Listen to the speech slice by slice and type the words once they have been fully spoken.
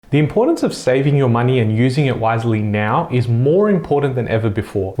The importance of saving your money and using it wisely now is more important than ever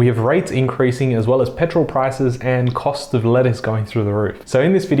before. We have rates increasing as well as petrol prices and costs of lettuce going through the roof. So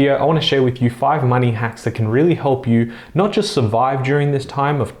in this video, I want to share with you 5 money hacks that can really help you not just survive during this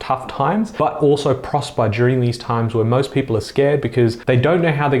time of tough times, but also prosper during these times where most people are scared because they don't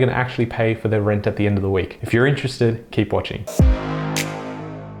know how they're going to actually pay for their rent at the end of the week. If you're interested, keep watching.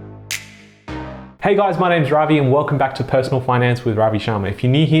 Hey guys, my name's Ravi and welcome back to Personal Finance with Ravi Sharma. If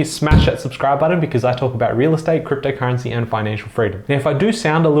you're new here, smash that subscribe button because I talk about real estate, cryptocurrency, and financial freedom. Now, if I do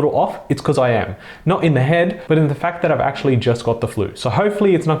sound a little off, it's because I am. Not in the head, but in the fact that I've actually just got the flu. So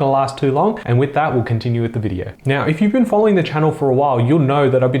hopefully it's not gonna last too long, and with that, we'll continue with the video. Now, if you've been following the channel for a while, you'll know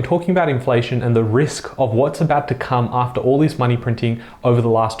that I've been talking about inflation and the risk of what's about to come after all this money printing over the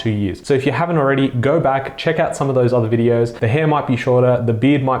last 2 years. So if you haven't already, go back, check out some of those other videos. The hair might be shorter, the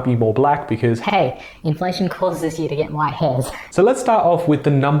beard might be more black because, hey, inflation causes you to get white hairs. So let's start off with the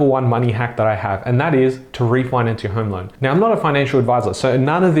number one money hack that I have, and that is to refinance your home loan. Now, I'm not a financial advisor, so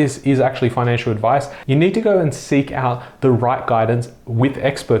none of this is actually financial advice. You need to go and seek out the right guidance with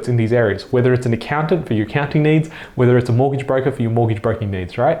experts in these areas, whether it's an accountant for your accounting needs, whether it's a mortgage broker for your mortgage broking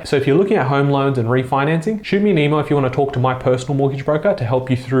needs, right? So if you're looking at home loans and refinancing, shoot me an email if you want to talk to my personal mortgage broker to help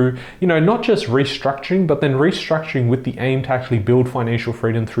you through, not just restructuring, but then restructuring with the aim to actually build financial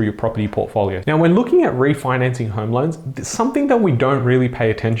freedom through your property portfolio. Now, when looking at refinancing home loans, something that we don't really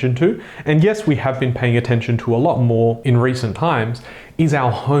pay attention to, and yes, we have been paying attention to a lot more in recent times, is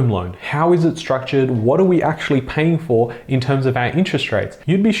our home loan. How is it structured? What are we actually paying for in terms of our interest rates?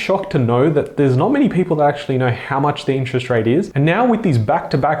 You'd be shocked to know that there's not many people that actually know how much the interest rate is. And now with these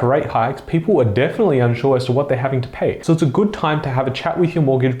back-to-back rate hikes, people are definitely unsure as to what they're having to pay. So it's a good time to have a chat with your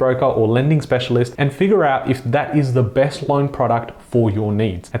mortgage broker or lending specialist and figure out if that is the best loan product for your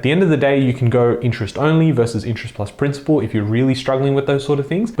needs. At the end of the day, you can go interest only versus interest plus principal if you're really struggling with those sort of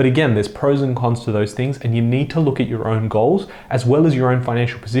things. But again, there's pros and cons to those things, and you need to look at your own goals as well as your own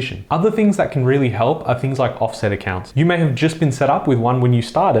financial position. Other things that can really help are things like offset accounts. You may have just been set up with one when you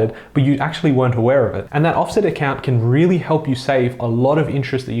started, but you actually weren't aware of it. And that offset account can really help you save a lot of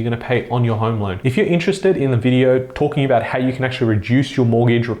interest that you're going to pay on your home loan. If you're interested in the video talking about how you can actually reduce your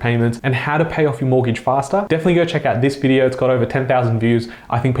mortgage repayments and how to pay off your mortgage faster, definitely go check out this video. It's got over 10,000 views.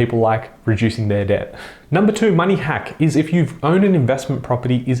 I think people like reducing their debt. Number 2 money hack is if you've owned an investment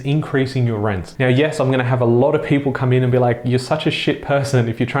property, is increasing your rents. Now, yes, I'm going to have a lot of people come in and be like, you're such a shit person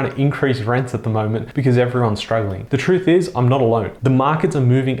if you're trying to increase rents at the moment because everyone's struggling. The truth is, I'm not alone. The markets are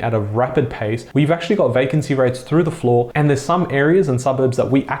moving at a rapid pace. We've actually got vacancy rates through the floor, and there's some areas and suburbs that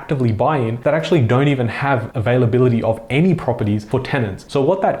we actively buy in that actually don't even have availability of any properties for tenants. So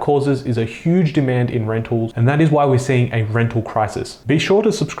what that causes is a huge demand in rentals, and that is why we're seeing a rental crisis. Be sure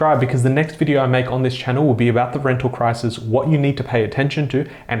to subscribe because the next video I make on this channel will be about the rental crisis, what you need to pay attention to,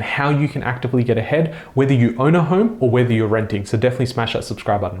 and how you can actively get ahead, whether you own a home or whether you're renting. So definitely smash that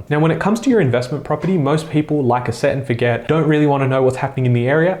subscribe button. Now, when it comes to your investment property, most people like a set and forget, don't really want to know what's happening in the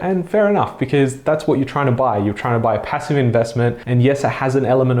area, and fair enough, because that's what you're trying to buy. You're trying to buy a passive investment, and yes, it has an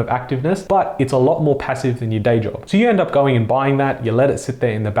element of activeness, but it's a lot more passive than your day job. So you end up going and buying that, you let it sit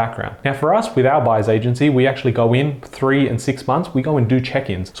there in the background. Now, for us, with our buyer's agency, we actually go in 3 and 6 months, we go and do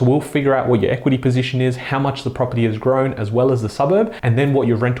check-ins. So we'll figure out what your equity position is, how much the property has grown, as well as the suburb, and then what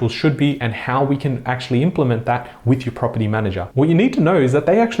your rentals should be and how we can actually implement that with your property manager. What you need to know is that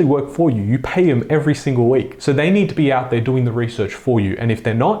they actually work for you. You pay them every single week. So they need to be out there doing the research for you. And if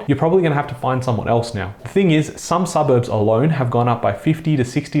they're not, you're probably going to have to find someone else now. The thing is, some suburbs alone have gone up by $50 to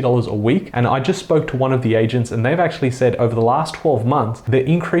 $60 a week. And I just spoke to one of the agents and they've actually said over the last 12 months, the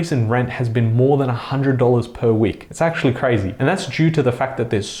increase in rent has been more than $100 per week. It's actually crazy. And that's due to the fact that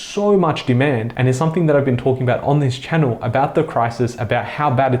there's so much demand, and it's something that I've been talking about on this channel about the crisis, about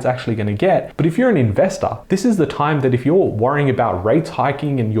how bad it's actually going to get. But if you're an investor, this is the time that if you're worrying about rates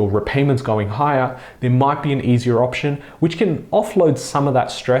hiking and your repayments going higher, there might be an easier option, which can offload some of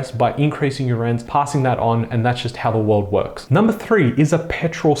that stress by increasing your rents, passing that on, and that's just how the world works. Number 3 is a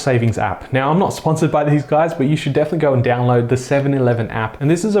petrol savings app. Now, I'm not sponsored by these guys, but you should definitely go and download the 7-Eleven app. And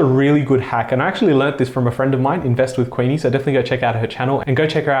this is a really good hack. And I actually learned this from a friend of mine, Invest with Queenie. So definitely go check out her channel and go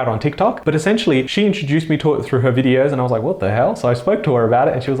check her out on TikTok. But essentially, she introduced me to it through her videos and I was like, what the hell? So I spoke to her about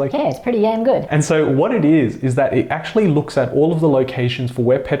it and she was like, yeah, it's pretty damn good. And so what it is that it actually looks at all of the locations for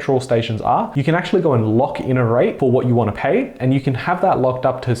where petrol stations are. You can actually go and lock in a rate for what you want to pay, and you can have that locked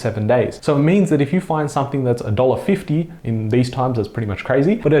up to 7 days. So it means that if you find something that's $1.50, in these times that's pretty much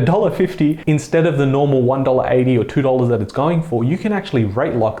crazy, but $1.50 instead of the normal $1.80 or $2 that it's going for, you can actually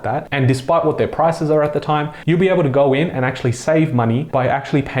rate lock that. And despite what their prices are at the time, you'll be able to go in and actually save money by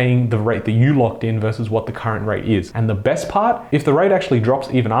actually paying paying the rate that you locked in versus what the current rate is. And the best part, if the rate actually drops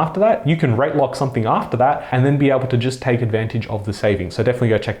even after that, you can rate lock something after that and then be able to just take advantage of the savings. So definitely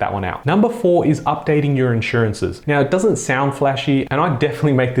go check that one out. Number 4 is updating your insurances. Now, it doesn't sound flashy, and I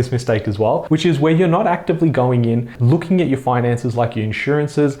definitely make this mistake as well, which is where you're not actively going in, looking at your finances like your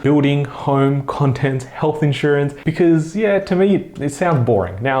insurances, building, home, contents, health insurance, because yeah, to me, it sounds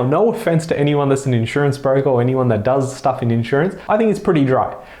boring. Now, no offense to anyone that's an insurance broker or anyone that does stuff in insurance, I think it's pretty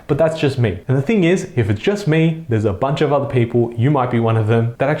dry, but that's just me. And the thing is, if it's just me, there's a bunch of other people, you might be one of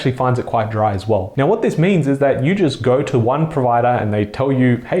them, that actually finds it quite dry as well. Now, what this means is that you just go to one provider and they tell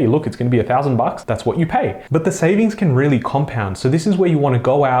you, hey, look, it's gonna be $1,000, that's what you pay. But the savings can really compound. So this is where you wanna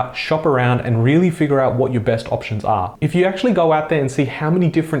go out, shop around, and really figure out what your best options are. If you actually go out there and see how many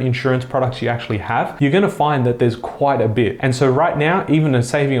different insurance products you actually have, you're gonna find that there's quite a bit. And so right now, even a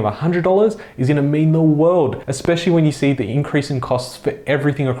saving of $100 is gonna mean the world, especially when you see the increase in costs for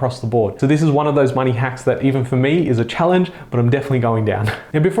everything across the board. So this is one of those money hacks that even for me is a challenge, but I'm definitely going down.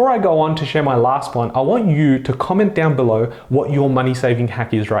 Now, before I go on to share my last one, I want you to comment down below what your money saving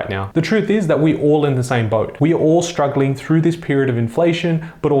hack is right now. The truth is that we're all in the same boat. We are all struggling through this period of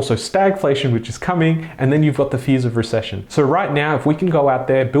inflation, but also stagflation, which is coming, and then you've got the fears of recession. So right now, if we can go out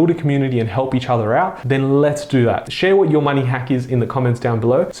there, build a community and help each other out, then let's do that. Share what your money hack is in the comments down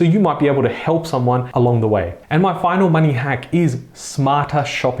below, so you might be able to help someone along the way. And my final money hack is smarter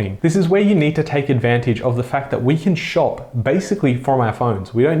shopping. This is where you need to take advantage of the fact that we can shop basically from our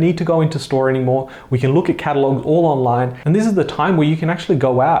phones. We don't need to go into store anymore. We can look at catalogs all online. And this is the time where you can actually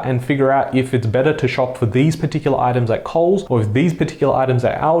go out and figure out if it's better to shop for these particular items at Kohl's or if these particular items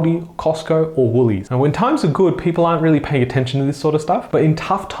at Aldi, Costco, or Woolies. And when times are good, people aren't really paying attention to this sort of stuff. But in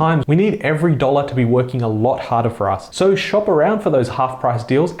tough times, we need every dollar to be working a lot harder for us. So shop around for those half price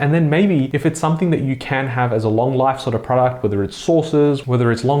deals. And then maybe if it's something that you can have as a long life sort of product, whether it's sauces,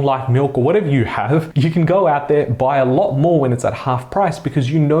 whether it's long life milk or whatever you have, you can go out there, buy a lot more when it's at half price because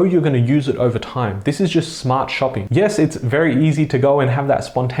you know you're going to use it over time. This is just smart shopping. Yes, it's very easy to go and have that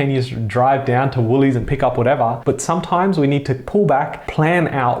spontaneous drive down to Woolies and pick up whatever, but sometimes we need to pull back, plan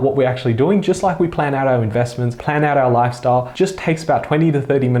out what we're actually doing, just like we plan out our investments, plan out our lifestyle. Just takes about 20 to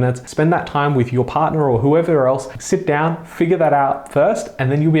 30 minutes. Spend that time with your partner or whoever else. Sit down, figure that out first,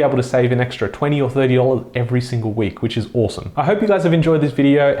 and then you'll be able to save an extra $20 or $30 every single week, which is awesome. I hope you guys have enjoyed this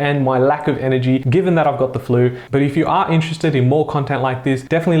video and my lack of energy, given that I've got the flu. But if you are interested in more content like this,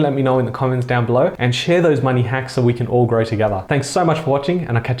 definitely let me know in the comments down below and share those money hacks so we can all grow together. Thanks so much for watching,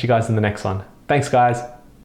 and I'll catch you guys in the next one. Thanks, guys.